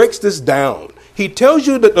scripture breaks this down. He tells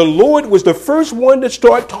you that the Lord was the first one to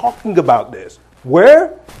start talking about this.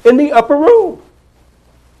 Where? In the upper room.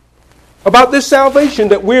 About this salvation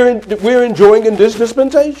that we're enjoying in this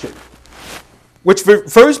dispensation, which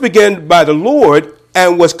first began by the Lord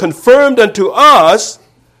and was confirmed unto us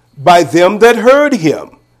by them that heard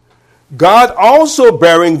him. God also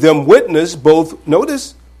bearing them witness, both,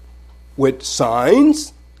 notice, with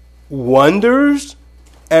signs, wonders,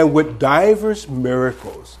 and with divers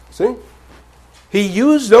miracles. See? He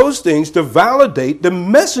used those things to validate the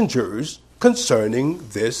messengers concerning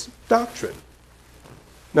this doctrine.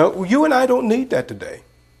 Now, you and I don't need that today.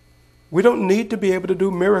 We don't need to be able to do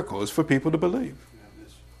miracles for people to believe.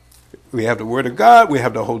 We have the Word of God. We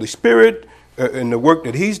have the Holy Spirit and the work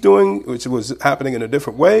that he's doing, which was happening in a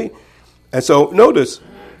different way. And so notice,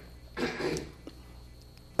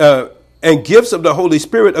 and gifts of the Holy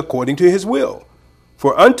Spirit according to his will.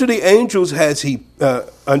 For unto the angels hath he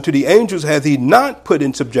not put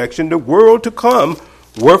in subjection the world to come,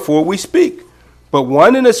 wherefore we speak. But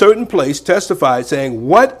one in a certain place testified, saying,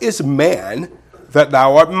 what is man that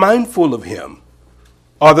thou art mindful of him?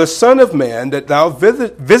 Or the Son of Man that thou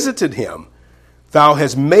visited him? Thou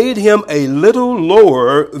hast made him a little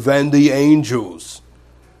lower than the angels.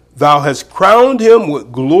 Thou hast crowned him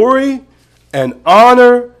with glory and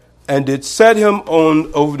honor, and did set him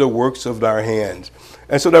on over the works of thy hands.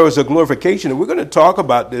 And so there was a glorification. And we're going to talk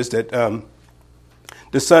about this, that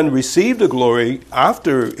the Son received the glory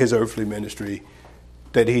after his earthly ministry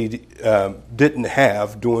that he didn't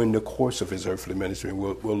have during the course of his earthly ministry.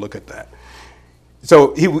 We'll look at that.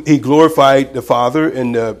 So he glorified the Father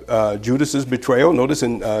in Judas's betrayal. Notice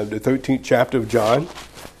in the 13th chapter of John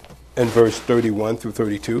and verse 31 through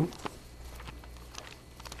 32.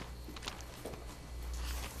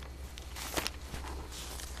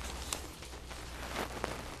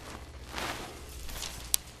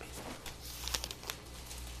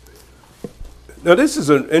 Now, this is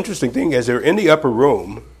an interesting thing as they're in the upper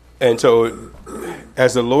room. And so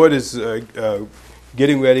as the Lord is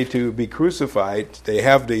getting ready to be crucified, they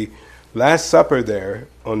have the Last Supper there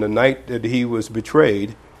on the night that he was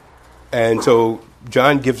betrayed. And so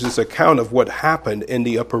John gives us account of what happened in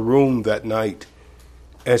the upper room that night.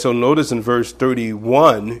 And so notice in verse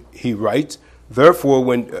 31, he writes, therefore,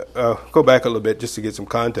 when, go back a little bit just to get some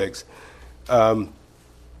context.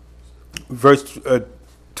 Verse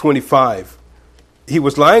 25. He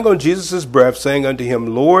was lying on Jesus' breast, saying unto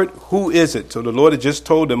him, Lord, who is it? So the Lord had just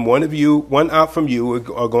told him, one out from you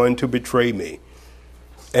are going to betray me.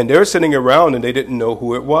 And they're sitting around and they didn't know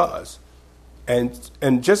who it was.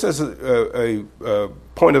 And just as a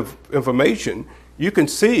point of information, you can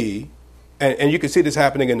see, and you can see this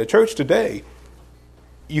happening in the church today,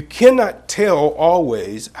 you cannot tell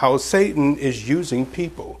always how Satan is using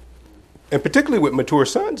people, and particularly with mature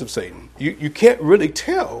sons of Satan. You can't really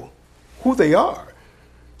tell who they are.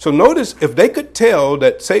 So notice, if they could tell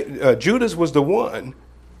that Judas was the one,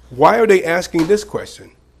 why are they asking this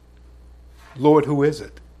question? Lord, who is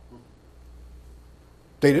it?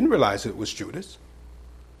 They didn't realize it was Judas.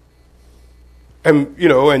 And,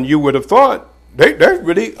 and you would have thought, they're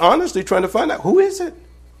really honestly trying to find out, who is it?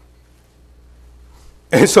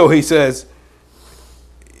 And so he says,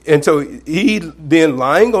 and so he then,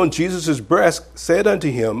 lying on Jesus' breast, said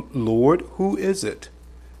unto him, Lord, who is it?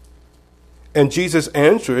 And Jesus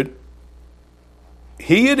answered,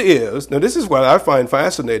 he it is. Now, this is what I find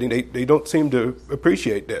fascinating. They don't seem to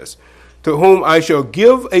appreciate this. To whom I shall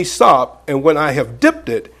give a sop, and when I have dipped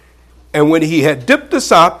it, and when he had dipped the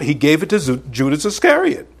sop, he gave it to Judas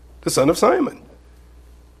Iscariot, the son of Simon.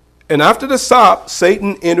 And after the sop,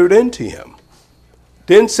 Satan entered into him.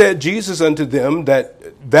 Then said Jesus unto them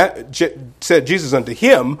said Jesus unto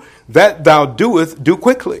him, that thou doest, do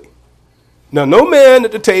quickly. Now no man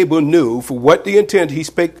at the table knew for what the intent he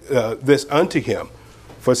spake this unto him.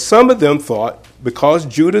 For some of them thought, because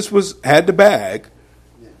Judas had the bag,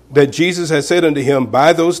 that Jesus had said unto him,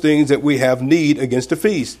 buy those things that we have need against the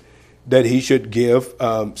feast, that he should give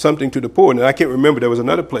something to the poor. And I can't remember, there was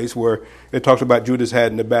another place where it talks about Judas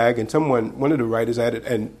had in the bag, and one of the writers added,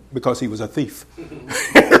 and because he was a thief,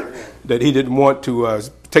 that he didn't want to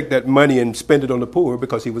take that money and spend it on the poor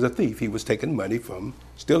because he was a thief. He was stealing money from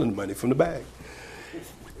the bag.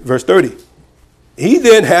 Verse 30. He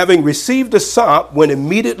then, having received the sop, went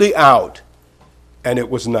immediately out, and it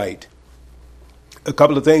was night. A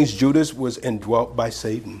couple of things. Judas was indwelt by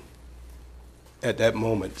Satan at that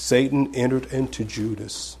moment. Satan entered into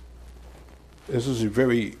Judas. This is a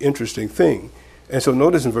very interesting thing. And so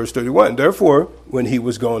notice in verse 31, therefore, when he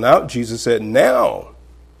was gone out, Jesus said, now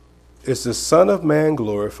is the Son of Man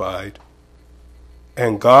glorified,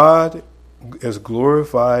 and God is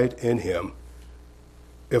glorified in him.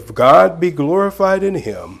 If God be glorified in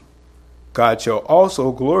him, God shall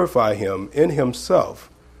also glorify him in himself,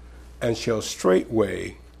 and shall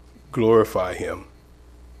straightway glorify him.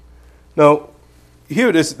 Now, here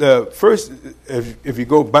it is. First, if you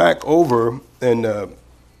go back over in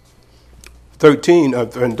 13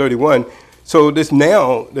 and 31, so this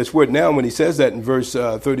word now, when he says that in verse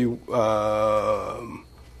 30,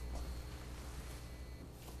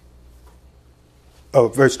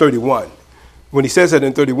 verse 31. When he says that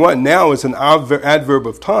in 31, now is an adverb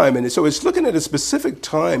of time, and so it's looking at a specific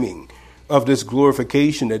timing of this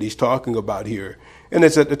glorification that he's talking about here. And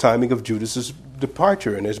it's at the timing of Judas's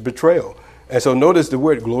departure and his betrayal. And so notice the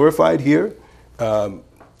word glorified here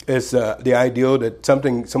is the idea that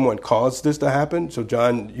someone caused this to happen. So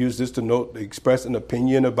John used this to express an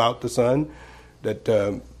opinion about the Son,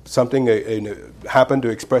 that something happened to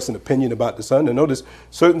express an opinion about the Son. And notice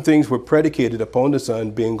certain things were predicated upon the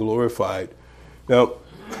Son being glorified. Now,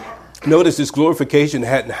 notice this glorification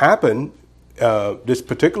hadn't happened. This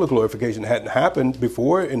particular glorification hadn't happened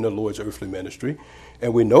before in the Lord's earthly ministry.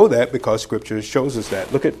 And we know that because Scripture shows us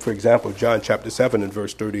that. Look at, for example, John chapter 7 and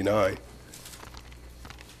verse 39.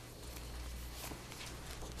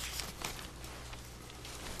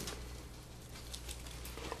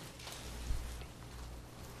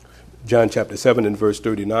 John chapter 7 and verse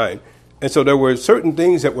 39. And so there were certain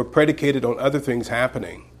things that were predicated on other things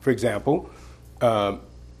happening. For example,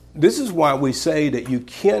 this is why we say that you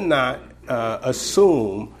cannot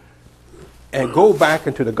assume and go back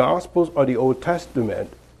into the Gospels or the Old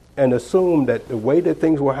Testament and assume that the way that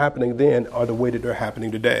things were happening then are the way that they're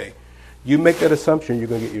happening today. You make that assumption, you're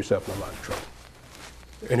going to get yourself in a lot of trouble.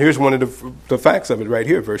 And here's one of the facts of it right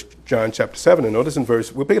here, John chapter 7. And notice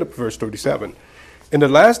we'll pick it up at verse 37. In the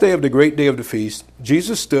last day of the great day of the feast,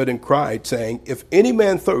 Jesus stood and cried, saying, if any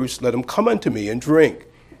man thirst, let him come unto me and drink.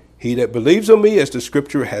 He that believes on me, as the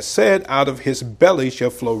Scripture has said, out of his belly shall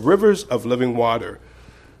flow rivers of living water.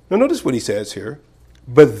 Now notice what he says here.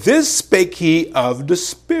 But this spake he of the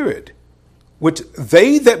Spirit, which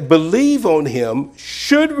they that believe on him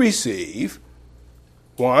should receive.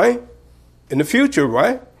 Why? In the future,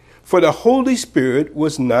 right? For the Holy Spirit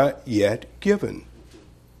was not yet given,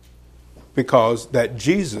 because that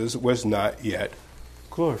Jesus was not yet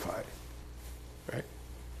glorified. Right?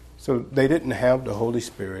 So they didn't have the Holy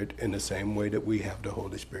Spirit in the same way that we have the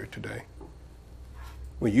Holy Spirit today.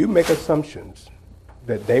 When you make assumptions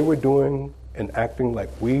that they were doing and acting like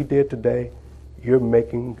we did today, you're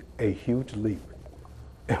making a huge leap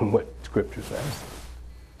in what Scripture says.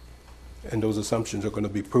 And those assumptions are going to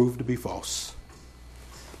be proved to be false.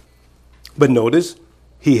 But notice,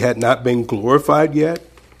 he had not been glorified yet,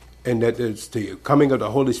 and that the coming of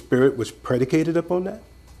the Holy Spirit was predicated upon that.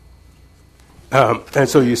 And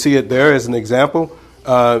so you see it there as an example.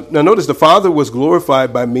 Now notice the Father was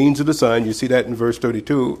glorified by means of the Son. You see that in verse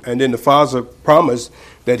 32. And then the Father promised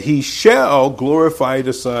that he shall glorify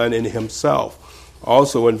the Son in himself.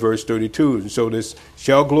 Also in verse 32. And so this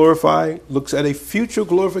shall glorify looks at a future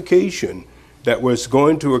glorification that was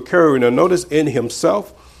going to occur. Now notice in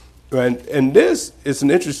himself. And this is an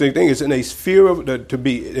interesting thing. It's in a sphere of,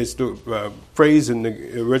 it's the phrase in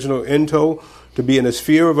the original ento, to be in a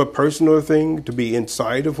sphere of a person or thing, to be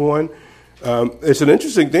inside of one. It's an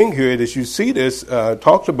interesting thing here that you see this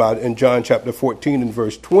talked about in John chapter 14 and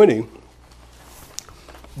verse 20.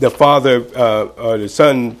 The Father or the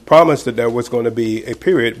Son promised that there was going to be a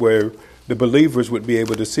period where the believers would be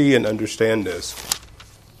able to see and understand this.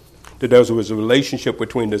 That there was a relationship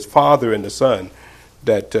between this Father and the Son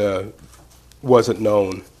that wasn't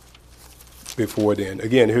known before then.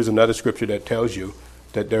 Again, here's another scripture that tells you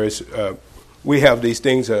that there is, we have these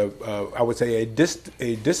things, I would say,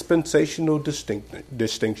 a dispensational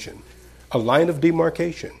distinction, a line of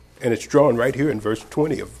demarcation. And it's drawn right here in verse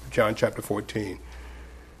 20 of John chapter 14.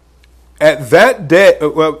 At that day,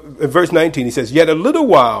 in verse 19, he says, "Yet a little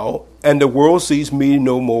while, and the world sees me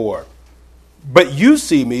no more. But you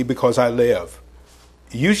see me because I live.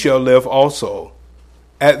 You shall live also.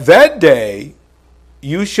 At that day,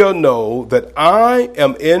 you shall know that I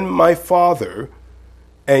am in my Father,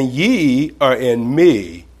 and ye are in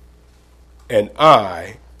me, and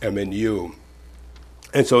I am in you."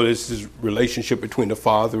 And so this is relationship between the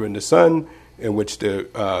Father and the Son, in which the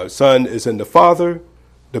Son is in the Father,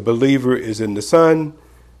 the believer is in the Son,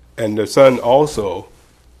 and the Son also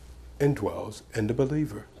indwells in the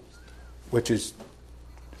believer, which is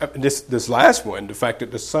this last one, the fact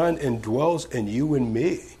that the Son indwells in you and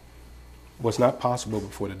me, was not possible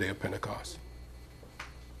before the day of Pentecost.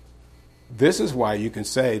 This is why you can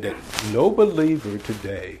say that no believer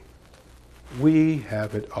today, we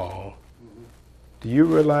have it all. Do you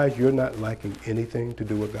realize you're not lacking anything to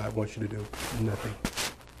do what God wants you to do? Nothing.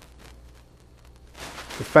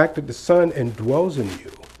 The fact that the Son indwells in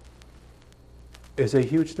you is a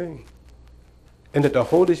huge thing. And that the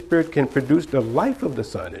Holy Spirit can produce the life of the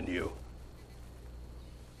Son in you.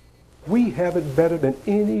 We have it better than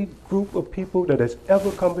any group of people that has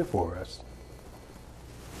ever come before us.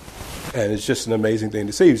 And it's just an amazing thing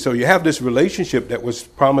to see. So you have this relationship that was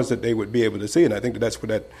promised that they would be able to see. And I think that's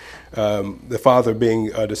what the Father being,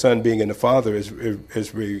 the Son being in the Father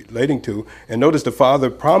is relating to. And notice the Father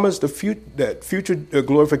promised that future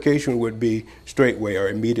glorification would be straightway or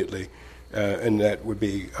immediately. And that would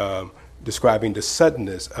be describing the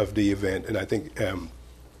suddenness of the event. And I think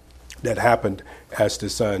that happened as the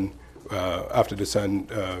Son, after the Son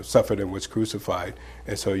suffered and was crucified.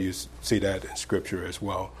 And so you see that in Scripture as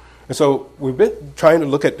well. And so we've been trying to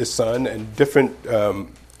look at the Son and different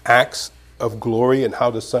acts of glory and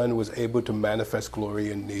how the Son was able to manifest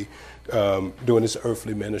glory in the doing his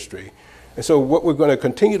earthly ministry. And so what we're going to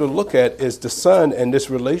continue to look at is the Son and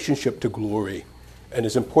this relationship to glory. And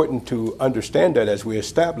it's important to understand that as we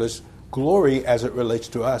establish glory as it relates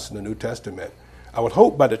to us in the New Testament. I would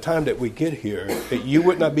hope by the time that we get here that you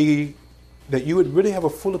would really have a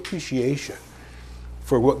full appreciation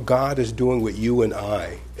for what God is doing with you and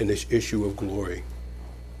I in this issue of glory.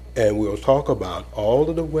 And we'll talk about all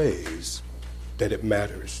of the ways that it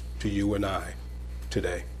matters to you and I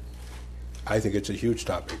today. I think it's a huge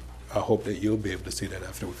topic. I hope that you'll be able to see that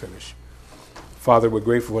after we finish. Father, we're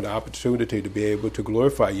grateful for the opportunity to be able to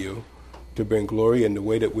glorify you, to bring glory in the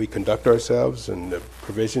way that we conduct ourselves and the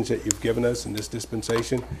provisions that you've given us in this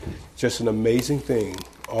dispensation. Just an amazing thing,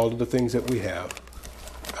 all of the things that we have.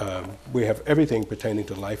 We have everything pertaining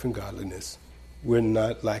to life and godliness. We're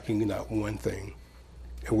not lacking not one thing.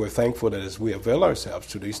 And we're thankful that as we avail ourselves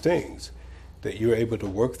to these things, that you're able to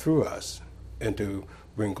work through us and to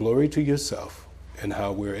bring glory to yourself and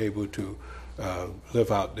how we're able to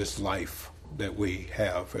live out this life that we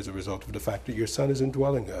have as a result of the fact that your Son is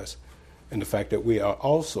indwelling us and the fact that we are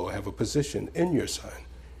also have a position in your Son.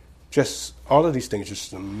 Just all of these things are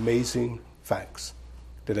just amazing facts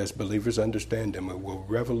that as believers understand them, it will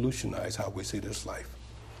revolutionize how we see this life.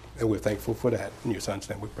 And we're thankful for that. In your Son's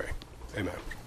name we pray. Amen.